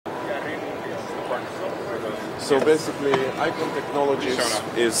So basically, Eyecon Technologies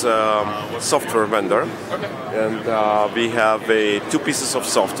is a software vendor, and we have two pieces of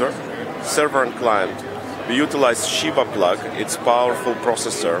software, server and client. We utilize Sheevaplug, its powerful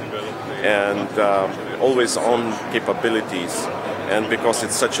processor, and always-on capabilities. And because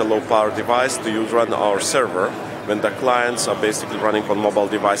it's such a low-power device, do you run our server when the clients are basically running on mobile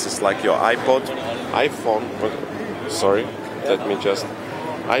devices like your iPod, iPhone, sorry, let me just,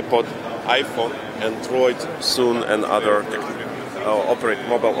 iPod, iPhone, Android soon, and other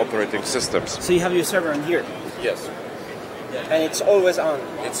mobile operating systems. So you have your server in here? Yes. And it's always on?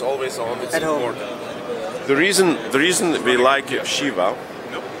 It's always on, it's at important. Home. The reason we like Sheeva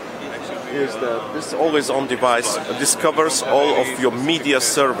is that this always-on device discovers all of your media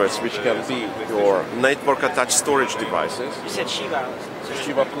servers, which can be your network-attached storage devices. You said Sheeva.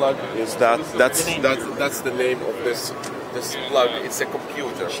 Sheevaplug is that's the name of this plug. It's a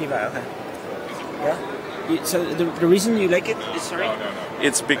computer. Sheeva, okay. Yeah. So the reason you like it is, sorry?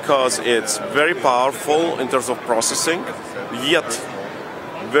 It's because it's very powerful in terms of processing, yet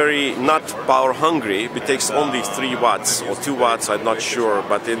very not power hungry. It takes only 3 watts or 2 watts, I'm not sure,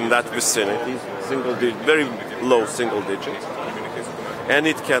 but in that vicinity, very low single digits. And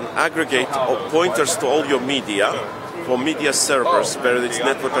it can aggregate pointers to all your media for media servers, where it's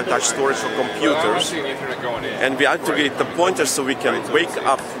network attached storage for computers. And we aggregate the pointers so we can wake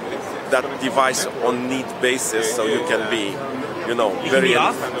up that device on need basis, so you can be, very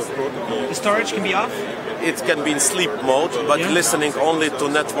off. The storage can be off. It can be in sleep mode, but listening only to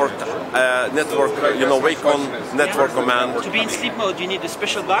network, wake on network command. To be in sleep mode, you need a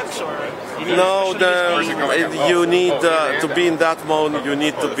special box, or you need you need to be in that mode. You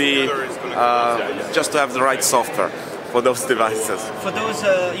need to be just to have the right software for those devices. For those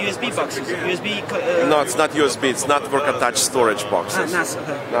USB boxes, USB. No, it's not USB. It's network attached storage boxes. NAS,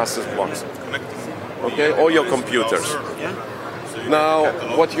 okay. NAS box. Okay, or your computers. Yeah. Now,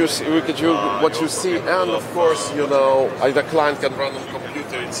 what you see, and of course, the client can run on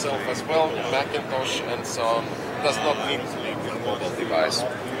computer itself as well, Macintosh and so on. Does not need to be a mobile device.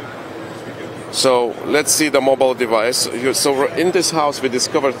 So let's see the mobile device. So in this house, we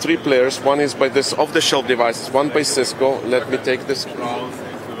discovered 3 players. One is by this off-the-shelf devices. One by Cisco. Let me take this.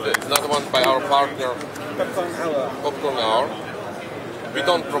 Another one by our partner, Popcorn Hour. We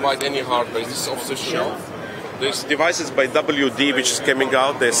don't provide any hardware. This is off-the-shelf. There's devices by WD which is coming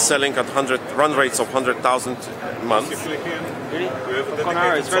out. They're selling at run rates of 100,000 a month. Really?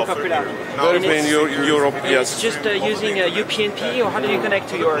 It's very popular. Very in Europe, yes. It's just using UPnP, or how do you connect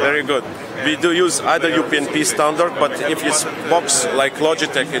to your... Very good. We do use either UPnP standard, but if it's box like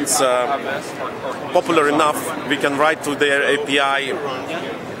Logitech, it's popular enough, we can write to their API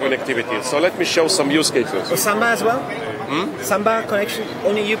connectivity. So let me show some use cases. Or Samba as well? Samba connection,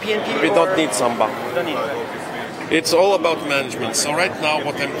 only UPnP? We don't need Samba. Don't need it. It's all about management. So right now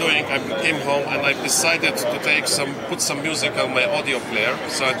what I'm doing, I came home and I decided to put some music on my audio player.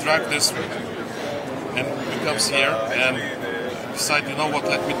 So I drag this and it comes here and decide,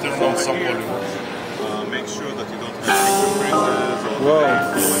 let me turn on some volume. Make sure that you don't have phrases or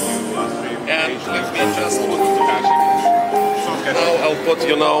and let me just now I'll put,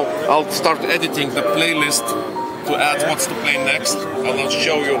 I'll start editing the playlist to add what's to play next, and I'll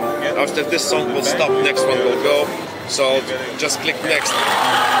show you. After this song will stop, next one will go. So just click next.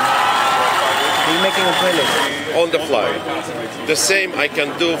 You're making a playlist? On the fly. The same I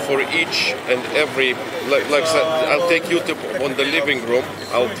can do for each and every, like I said, I'll take YouTube on the living room.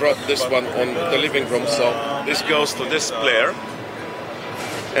 I'll drop this one on the living room. So this goes to this player.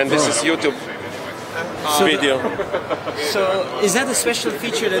 And this is YouTube video. So is that a special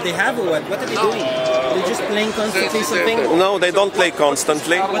feature that they have, or what? What are they doing? They're just playing constantly something? No, they don't play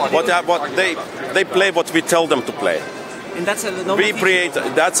constantly. They play what we tell them to play. And that's a normal feature?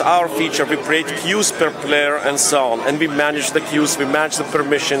 That's our feature. We create queues per player and so on. And we manage the queues, we manage the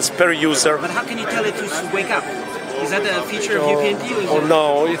permissions per user. But how can you tell it to wake up? Is that a feature of UPnP?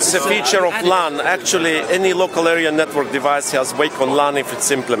 No, it's a feature of LAN. Actually, any local area network device has wake on LAN if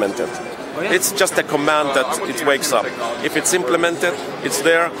it's implemented. Oh, yeah? It's just a command that it wakes up. If it's implemented, it's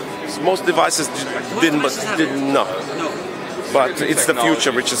there. Most devices didn't know. But it's the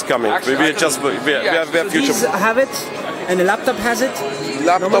future which is coming. We have future. These have it, and the laptop has it.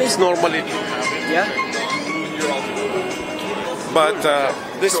 Laptops normally. Yeah. But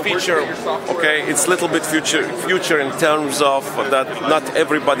this feature, okay, it's a little bit future in terms of that not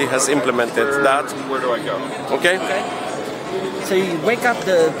everybody has implemented that. Where do I go? Okay? So you wake up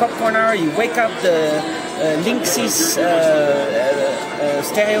the popcorn hour, you wake up the Linksys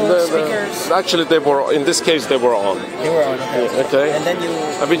stereo speakers? Actually, they were, in this case, they were on. They were on, okay. Okay. And then you...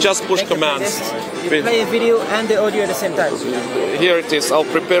 And we just push make the commands. playlist, you play a video and the audio at the same time. Here it is. I'll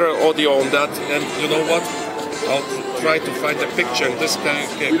prepare an audio on that, and you know what? I'll try to find a picture in this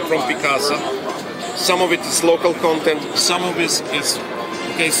case from Picasa. Some of it is local content, some of it is...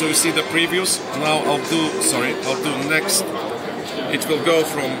 Okay, so you see the previews. Now I'll do next. It will go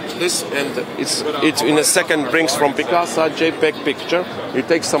from this, and it in a second brings from Picasa JPEG picture. It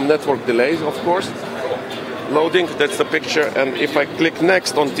takes some network delays, of course. Loading, that's the picture, and if I click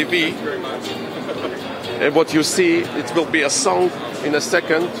next on TV, and what you see, it will be a song in a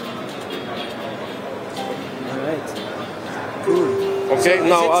second. Alright. Cool. Okay, So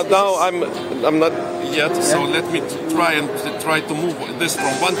now I'm not yet, so let me try to move this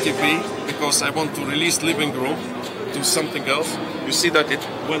from one TV because I want to release living room to something else. You see that it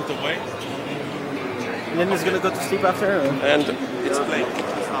went away, And then it's gonna go to sleep after? Or? and it's playing.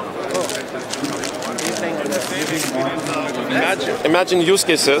 Imagine use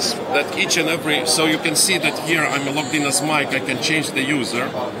cases that each and every, so you can see that here I'm logged in as Mike, I can change the user.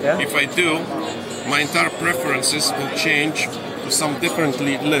 Yeah. If I do, my entire preferences will change to some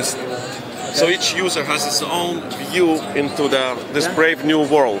differently list. So each user has its own view into this brave new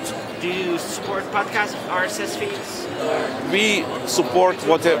world. Do you support podcast RSS feeds? We support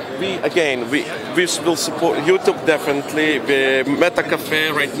we will support YouTube definitely, the Meta Cafe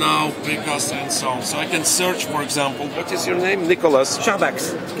right now, Picasa and so on. So I can search, for example, what is your name? Nicholas.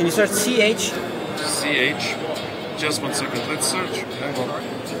 Sharbax. Can you search CH? CH. Just 1 second. Let's search. Hang on.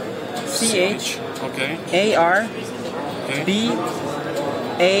 CH. Okay. AR Okay.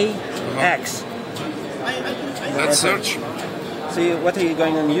 BAX. Let's search. So what are you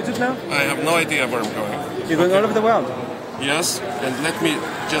going on YouTube now? I have no idea where I'm going. You're going all over the world. Yes, and let me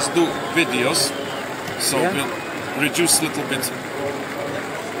just do videos. So we'll reduce a little bit.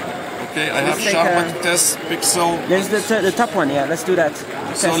 Okay, I have take Sharpak Test Pixel. There's the top one, yeah, let's do that.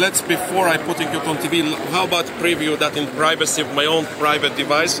 So let's, before I putting it on TV, how about preview that in privacy of my own private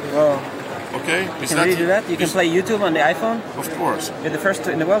device? Whoa. Okay, Can you do that? You can play YouTube on the iPhone? Of course. You're the first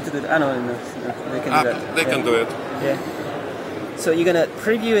in the world to do that. I know, they can do that. They can do it. Yeah. So you're gonna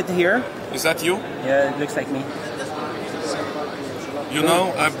preview it here. Is that you? Yeah, it looks like me. You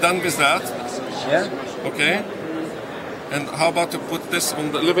know, I've done with that. Yeah? Okay. And how about to put this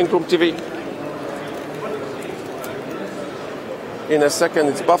on the living room TV? In a second,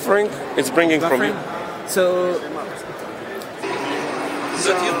 it's buffering. It's bringing from you. So... Is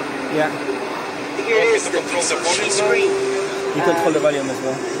that you? Yeah. Here it is, the TV screen. You control the volume as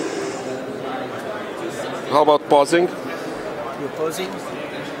well. How about pausing? You're pausing.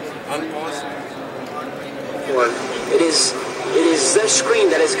 Unpause. It is the screen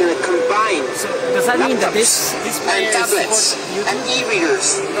that is going to combine So does that mean that this player and tablets supports and YouTube?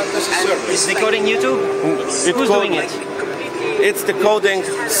 e-readers. Is decoding YouTube? Who's doing it? It's decoding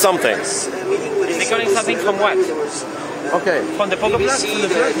something. Is decoding something from what? Okay. From the Pogo Plug? See From the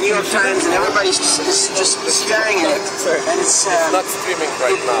the plug? New York Times and everybody's just staring at it. And it's Not streaming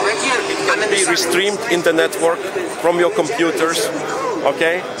right now. right here. It can be restreamed in the network from your computers.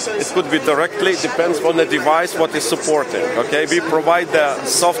 Okay, it could be directly, depends on the device what is supporting. Okay, we provide the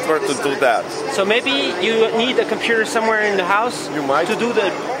software to do that. So maybe you need a computer somewhere in the house You might. to do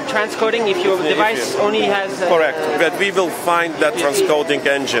the transcoding if your device only has... Correct, but we will find that transcoding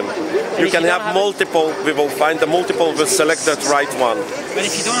engine. You if can you don't have have it? multiple, we will find the multiple, we'll select that right one. But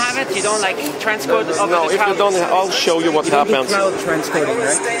if you don't have it, you don't like transcode over No, the if you cloud. don't, I'll show you what happens. Cloud transcoding,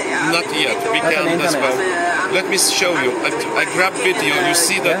 right? Not yet, we Like on can the as well. internet. Let me show you. I grab video, you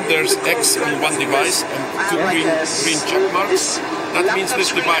see that there's X on one device and two green check marks. That means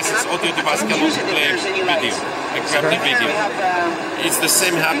this device, this audio device, can also play video. I grab the video. It's the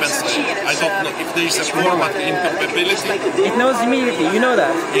same happens. I don't know if there is a format incompatibility. It knows immediately, you know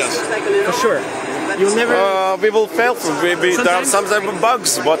that, Yes. for sure. You'll never... We will fail. There are sometimes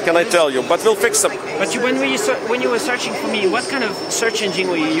bugs. What can I tell you? But we'll fix them. But when you were searching for me, what kind of search engine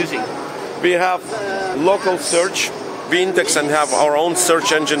were you using? We have local search. We index and have our own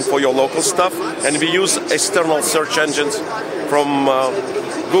search engine for your local stuff, and we use external search engines from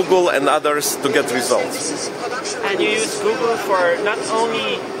Google and others to get results. And you use Google for not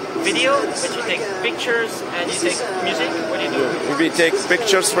only video, but you take pictures and you take music? What do you do? We take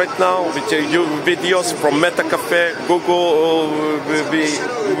pictures right now, we take videos from Meta Cafe, Google,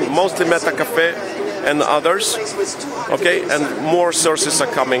 mostly Meta Cafe and others, okay, and more sources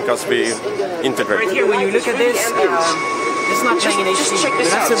are coming as we integrate. Right here, when you look at this, it's not playing in HD, but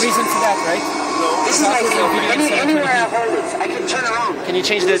that's the reason for that, right? This is like anywhere I hold it, I can turn around. Can you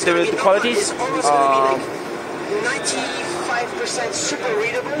change the qualities? 95% super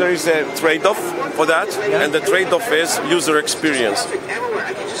readable. There is a trade-off for that, and the trade-off is user experience.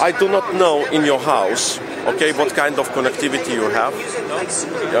 I do not know in your house, okay, what kind of connectivity you have.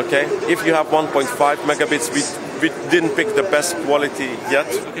 Okay, if you have 1.5 megabits, we didn't pick the best quality yet,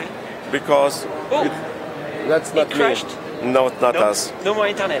 because that's not It crashed? me. No, not us. No more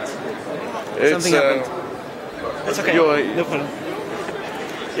internet. It's, Something happened. That's okay. No problem.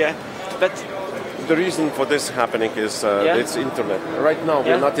 Yeah, but the reason for this happening is it's internet. Right now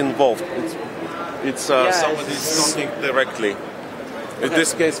we're not involved. It's somebody's talking directly. In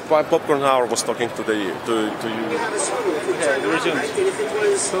this case, Popcorn Hour was talking to you. okay, resumed.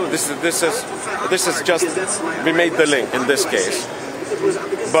 This is just, we made the link in this case.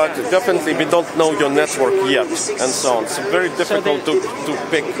 But definitely we don't know your network yet, and so on. It's very difficult to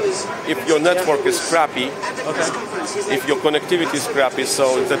pick. If your network is crappy, if your connectivity is crappy,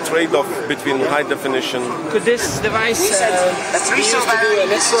 so the trade-off between high definition. Could this device be used to do a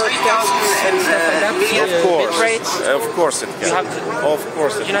network test and stuff like that? Bitrate? Of course it can. Of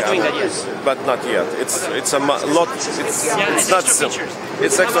course it can. You're not doing that yet. But not yet. It's a lot. It's not simple.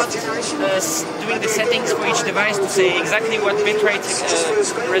 It's How extra. about doing the settings for each device to say exactly what bitrate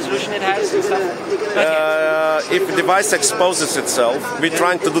resolution it has and stuff? If a device exposes itself, we're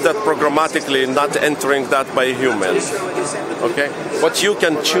trying to do that programmatically, not entering that by a human. Okay? What you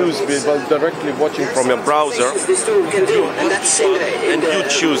can choose while directly watching from your browser, and you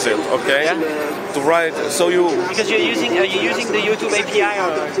choose it, okay? To write, so you... Because are you using the YouTube API,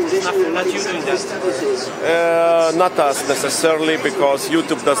 or not you doing that? Not us necessarily, because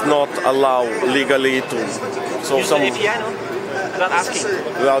YouTube does not allow legally to... So use the API, no? Without asking?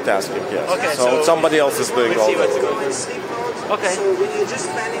 Without asking, yes. Okay, so somebody else is doing all that. Okay.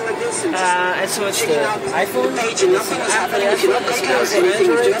 And so it's the iPhone, it's the Apple, it's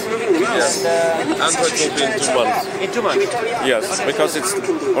Android. Yes. Android will be in 2 months. In 2 months? Yes, because it's...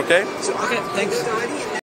 Okay? Okay, thanks.